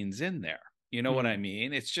those scenes in there. You know what I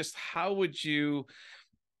mean? It's just, how would you?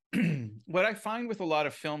 What I find with a lot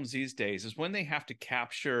of films these days is when they have to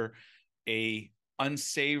capture a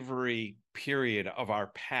unsavory period of our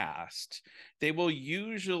past, they will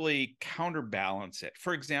usually counterbalance it.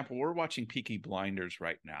 For example, we're watching Peaky Blinders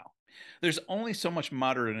right now. There's only so much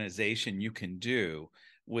modernization you can do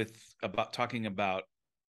about talking about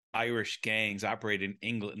Irish gangs operate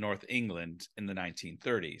in North England in the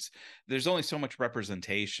 1930s. There's only so much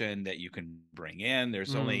representation that you can bring in.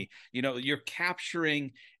 There's only, you know, you're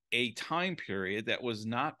capturing a time period that was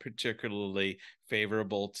not particularly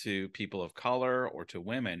favorable to people of color or to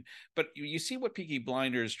women. But you see what Peaky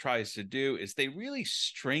Blinders tries to do is they really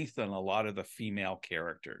strengthen a lot of the female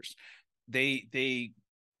characters. They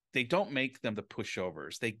don't make them the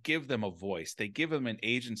pushovers. They give them a voice. They give them an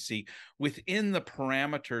agency within the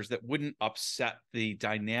parameters that wouldn't upset the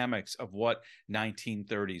dynamics of what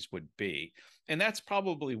 1930s would be. And that's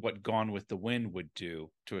probably what Gone with the Wind would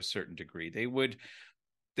do to a certain degree. They would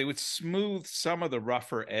smooth some of the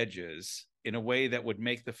rougher edges in a way that would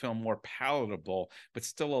make the film more palatable, but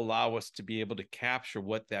still allow us to be able to capture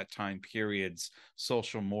what that time period's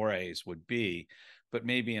social mores would be, but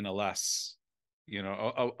maybe in a less, you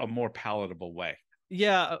know, a more palatable way.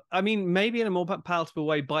 Yeah, I mean, maybe in a more palatable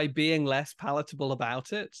way by being less palatable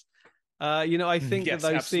about it. You know, I think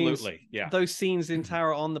that those scenes in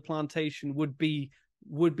Tara on the Plantation would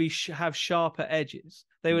have sharper edges.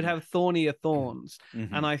 They would have thornier thorns.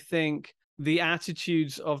 And I think the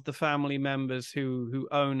attitudes of the family members who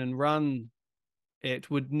own and run it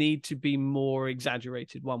would need to be more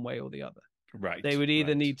exaggerated one way or the other. Right. They would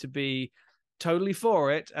either need to be totally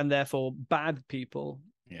for it and therefore bad people,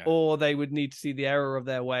 or they would need to see the error of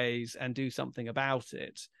their ways and do something about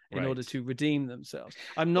it in order to redeem themselves.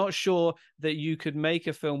 I'm not sure that you could make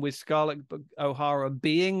a film with Scarlett O'Hara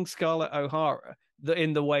being Scarlett O'Hara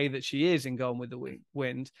in the way that she is in Gone with the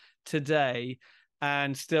Wind today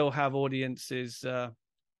and still have audiences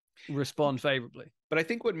respond favorably. But I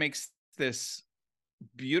think what makes this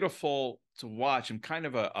beautiful to watch and kind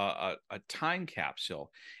of a time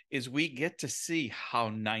capsule is we get to see how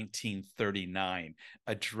 1939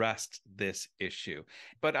 addressed this issue.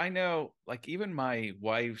 But I know, like, even my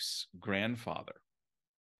wife's grandfather,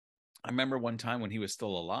 I remember one time when he was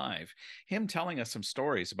still alive, him telling us some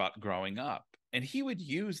stories about growing up, and he would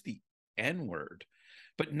use the N-word,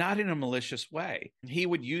 but not in a malicious way. He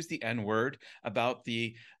would use the N-word about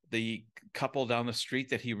the couple down the street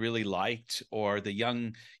that he really liked, or the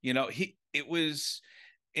young, you know, it was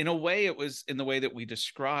in a way, it was in the way that we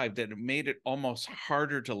described, that it made it almost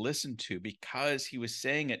harder to listen to, because he was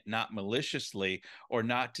saying it not maliciously or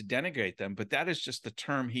not to denigrate them, but that is just the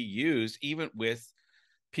term he used, even with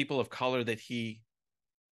people of color that he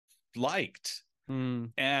liked.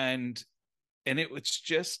 And it was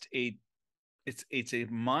just it's a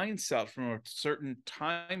mindset from a certain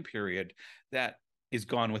time period that is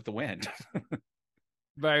Gone with the Wind.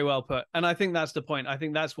 Very well put. And I think that's the point. I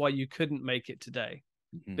think that's why you couldn't make it today,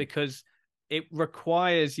 because it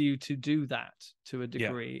requires you to do that to a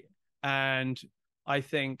degree. Yeah. And I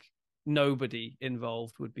think nobody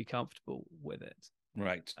involved would be comfortable with it.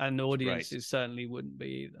 Right. And audiences certainly wouldn't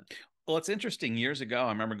be either. Well, it's interesting. Years ago, I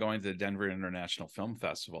remember going to the Denver International Film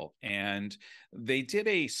Festival, and they did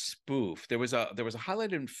a spoof. There was a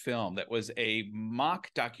highlighted film that was a mock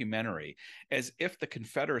documentary, as if the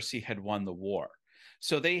Confederacy had won the war.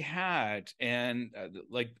 So they had, and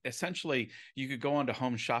like essentially you could go onto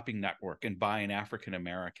Home Shopping Network and buy an African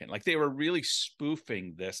American. Like they were really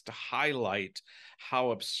spoofing this to highlight how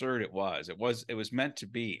absurd it was. It was meant to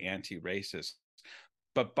be anti-racist,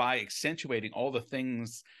 but by accentuating all the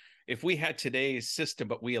things. If we had today's system,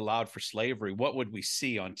 but we allowed for slavery, what would we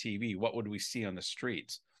see on TV? What would we see on the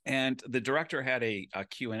streets? And the director had a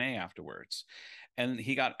Q&A afterwards. And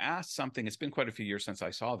he got asked something. It's been quite a few years since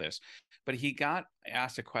I saw this, but he got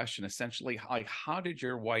asked a question essentially like, how did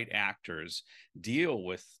your white actors deal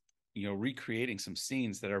with, recreating some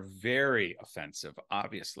scenes that are very offensive,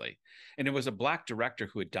 obviously? And it was a Black director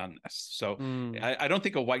who had done this. So I don't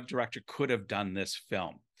think a white director could have done this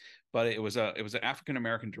film, but it was an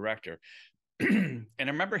African-American director. And I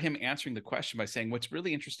remember him answering the question by saying, what's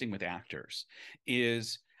really interesting with actors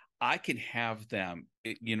is I can have them,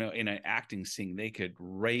 in an acting scene, they could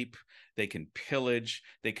rape, they can pillage,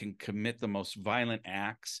 they can commit the most violent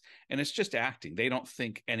acts, and it's just acting. They don't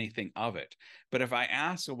think anything of it. But if I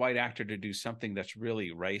ask a white actor to do something that's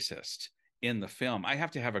really racist in the film, I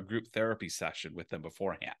have to have a group therapy session with them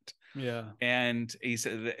beforehand. Yeah. And he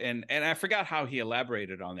said, and I forgot how he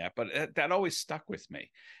elaborated on that, but that always stuck with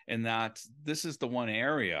me. And that this is the one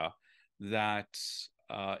area that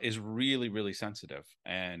is really, really sensitive,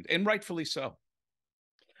 and rightfully so.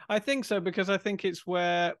 I think so, because I think it's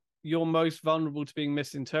where you're most vulnerable to being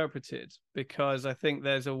misinterpreted, because I think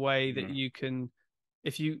there's a way that you can,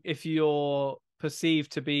 if you're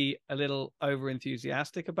perceived to be a little over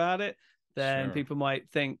enthusiastic about it, then people might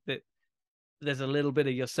think that there's a little bit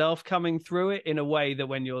of yourself coming through it, in a way that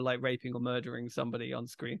when you're like raping or murdering somebody on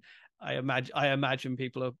screen, I imagine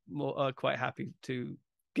people are quite happy to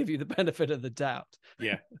give you the benefit of the doubt.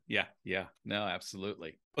 Yeah. No,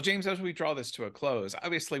 absolutely. Well, James, as we draw this to a close,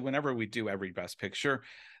 obviously, whenever we do every Best Picture,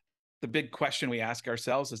 the big question we ask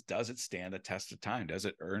ourselves is, does it stand the test of time? Does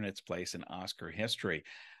it earn its place in Oscar history?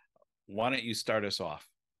 Why don't you start us off?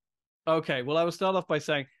 Okay, well, I will start off by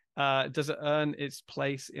saying, does it earn its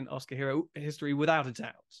place in Oscar history? Without a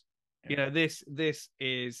doubt. Yeah. This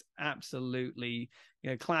is absolutely,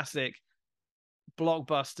 classic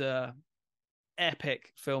blockbuster, epic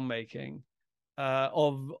filmmaking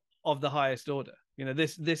of the highest order.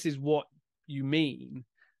 This is what you mean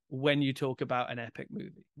when you talk about an epic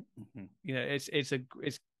movie.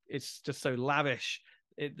 It's just so lavish.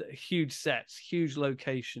 Huge sets, huge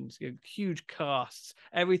locations, huge casts.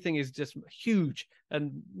 Everything is just huge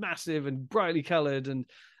and massive and brightly colored, and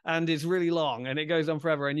it's really long, and it goes on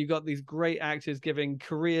forever. And you've got these great actors giving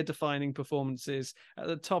career-defining performances at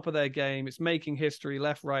the top of their game. It's making history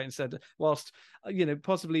left, right, and center, whilst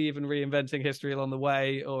possibly even reinventing history along the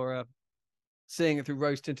way, or seeing it through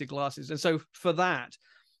rose-tinted glasses. And so, for that,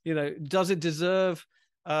 does it deserve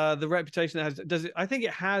the reputation it has? I think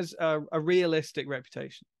it has a realistic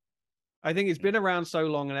reputation. I think it's been around so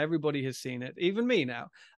long, and everybody has seen it, even me now,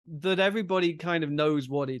 that everybody kind of knows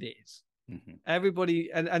what it is. Everybody,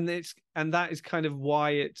 and that is kind of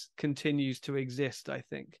why it continues to exist, I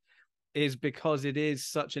think, is because it is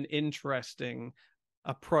such an interesting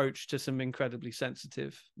approach to some incredibly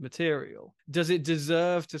sensitive material. Does it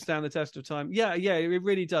deserve to stand the test of time? Yeah, it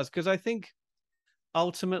really does, because I think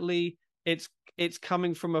ultimately it's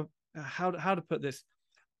coming from a how to put this.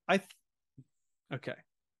 I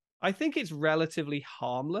think it's relatively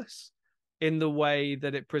harmless in the way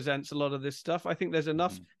that it presents a lot of this stuff. I think there's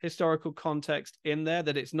enough historical context in there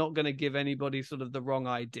that it's not going to give anybody sort of the wrong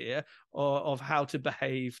idea of how to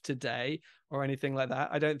behave today or anything like that.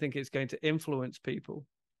 I don't think it's going to influence people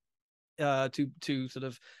to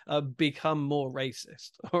sort of become more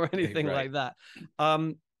racist or anything like that.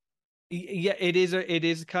 Yeah, it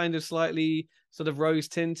is kind of slightly sort of rose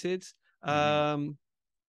tinted.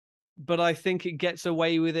 But I think it gets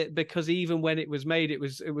away with it because even when it was made, it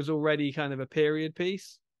was already kind of a period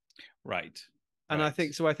piece. Right. And I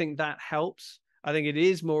think that helps. I think it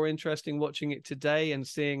is more interesting watching it today and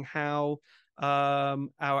seeing how the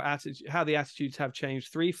attitudes have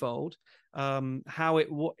changed threefold. How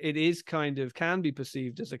it is kind of can be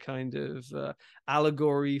perceived as a kind of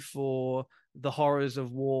allegory for the horrors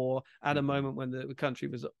of war at a moment when the country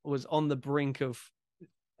was on the brink of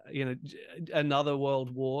another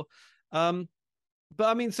world war. But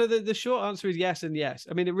I mean, so the short answer is yes and yes.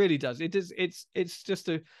 I mean, it really does. It is. It's just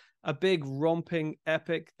a big romping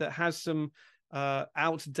epic that has some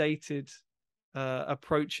outdated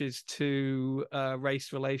approaches to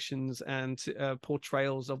race relations and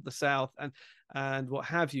portrayals of the South and what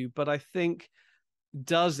have you. But I think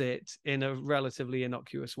does it in a relatively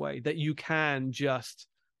innocuous way that you can just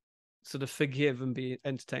sort of forgive and be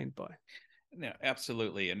entertained by. No,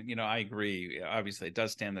 absolutely. And, I agree. Obviously, it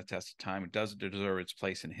does stand the test of time. It does deserve its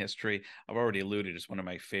place in history. I've already alluded, it's one of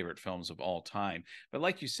my favorite films of all time. But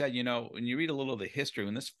like you said, when you read a little of the history,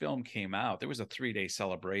 when this film came out, there was a 3-day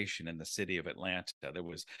celebration in the city of Atlanta. There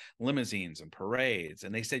was limousines and parades.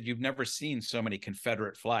 And they said, you've never seen so many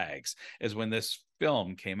Confederate flags as when this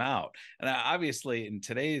film came out. And obviously, in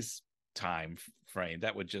today's time frame,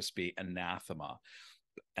 that would just be anathema.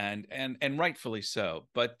 And rightfully so.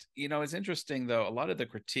 But it's interesting though, a lot of the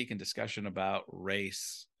critique and discussion about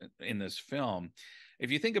race in this film,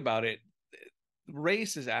 if you think about it,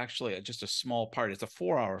 race is actually just a small part. It's a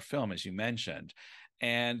 4-hour film, as you mentioned,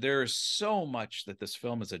 and there's so much that this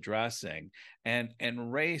film is addressing, and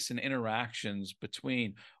race and interactions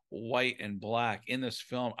between white and black in this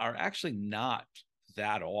film are actually not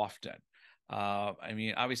that often. I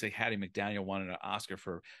mean, obviously Hattie McDaniel won an Oscar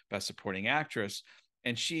for Best Supporting Actress,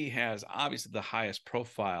 and she has obviously the highest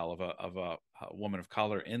profile of a woman of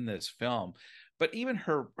color in this film. But even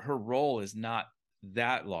her role is not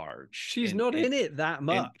that large. She's not in it that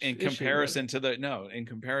much in comparison to in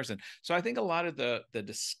comparison. So I think a lot of the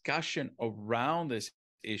discussion around this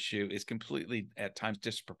issue is completely at times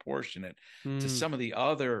disproportionate to some of the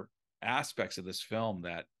other aspects of this film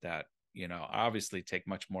that obviously take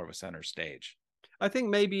much more of a center stage. I think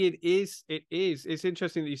maybe it is. It's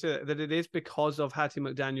interesting that you said that it is because of Hattie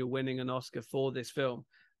McDaniel winning an Oscar for this film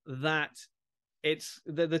that it's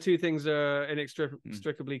the two things are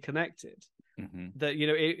inextricably connected. Mm-hmm. That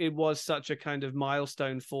it was such a kind of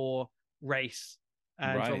milestone for race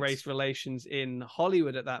and for race relations in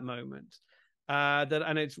Hollywood at that moment.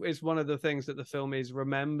 And it's one of the things that the film is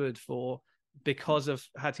remembered for because of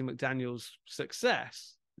Hattie McDaniel's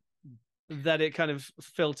success. That it kind of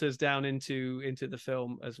filters down into the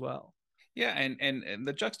film as well. Yeah, and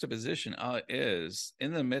the juxtaposition is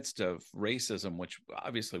in the midst of racism, which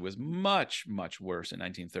obviously was much, much worse in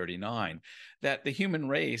 1939, that the human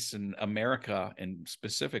race in America, and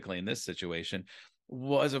specifically in this situation,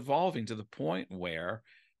 was evolving to the point where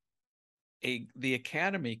the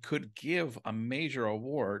Academy could give a major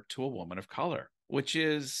award to a woman of color, which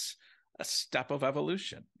is a step of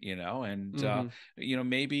evolution, and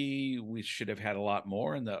maybe we should have had a lot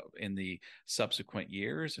more in the subsequent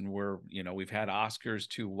years, and we've had Oscars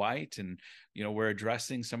too white, and we're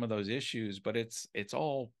addressing some of those issues, but it's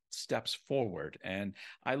all steps forward, and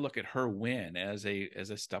I look at her win as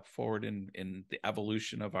a step forward in the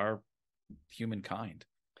evolution of our humankind.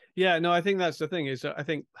 Yeah, no, I think that's the thing is I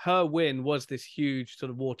think her win was this huge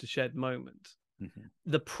sort of watershed moment. Mm-hmm.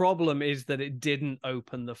 The problem is that it didn't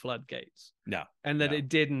open the floodgates. No. And that it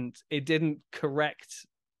didn't Correct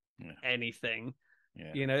anything,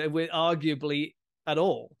 arguably at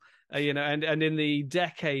all. And in the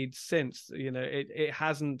decades since,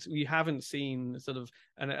 we haven't seen sort of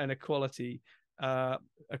an equality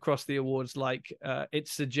across the awards like it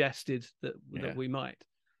suggested that we might.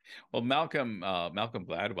 Well, Malcolm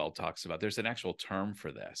Gladwell talks about, there's an actual term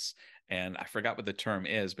for this, and I forgot what the term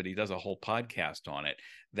is, but he does a whole podcast on it,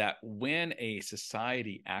 that when a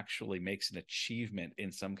society actually makes an achievement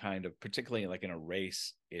in some kind of, particularly like in a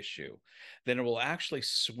race issue, then it will actually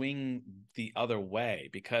swing the other way,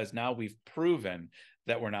 because now we've proven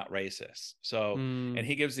that we're not racist. So, and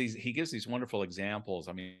he gives these wonderful examples.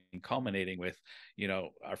 I mean, culminating with,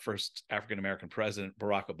 our first African-American president,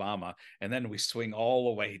 Barack Obama, and then we swing all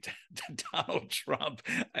the way to Donald Trump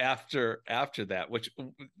after that, which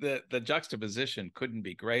the juxtaposition couldn't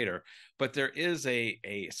be greater. But there is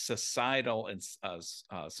a societal and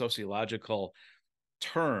sociological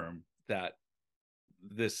term that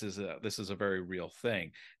this is a very real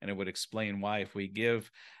thing, and it would explain why, if we give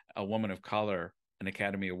a woman of color an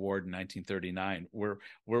Academy Award in 1939,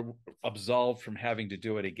 we're absolved from having to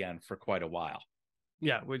do it again for quite a while.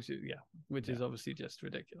 Yeah, which is obviously just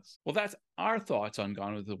ridiculous. Well, that's our thoughts on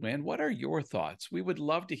Gone with the Wind. What are your thoughts? We would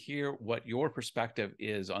love to hear what your perspective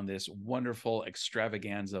is on this wonderful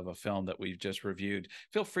extravaganza of a film that we've just reviewed.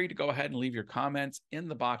 Feel free to go ahead and leave your comments in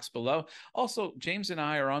the box below. Also, James and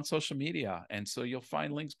I are on social media, and so you'll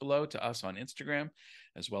find links below to us on Instagram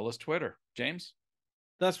as well as Twitter. James?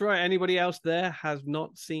 That's right. Anybody else there has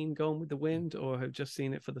not seen Gone with the Wind or have just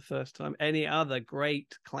seen it for the first time? Any other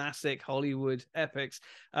great classic Hollywood epics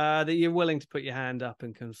that you're willing to put your hand up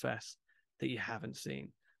and confess that you haven't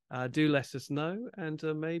seen? Do let us know, and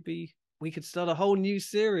maybe we could start a whole new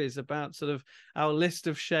series about sort of our list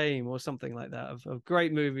of shame or something like that of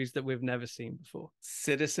great movies that we've never seen before.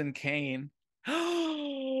 Citizen Kane.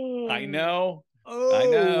 I I know. Oh, I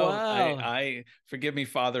know. wow. I forgive me,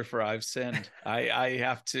 Father, for I've sinned. I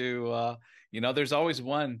have to, there's always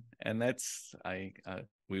one, and that's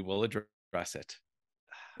we will address it.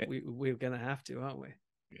 We're gonna have to, aren't we?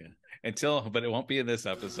 Yeah. But it won't be in this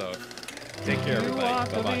episode. Take care,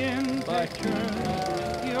 everybody. Bye-bye. Bye.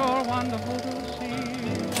 You're wonderful to see.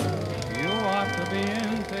 You ought to be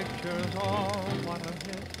in pictures. Oh, what a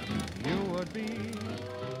hit you would be.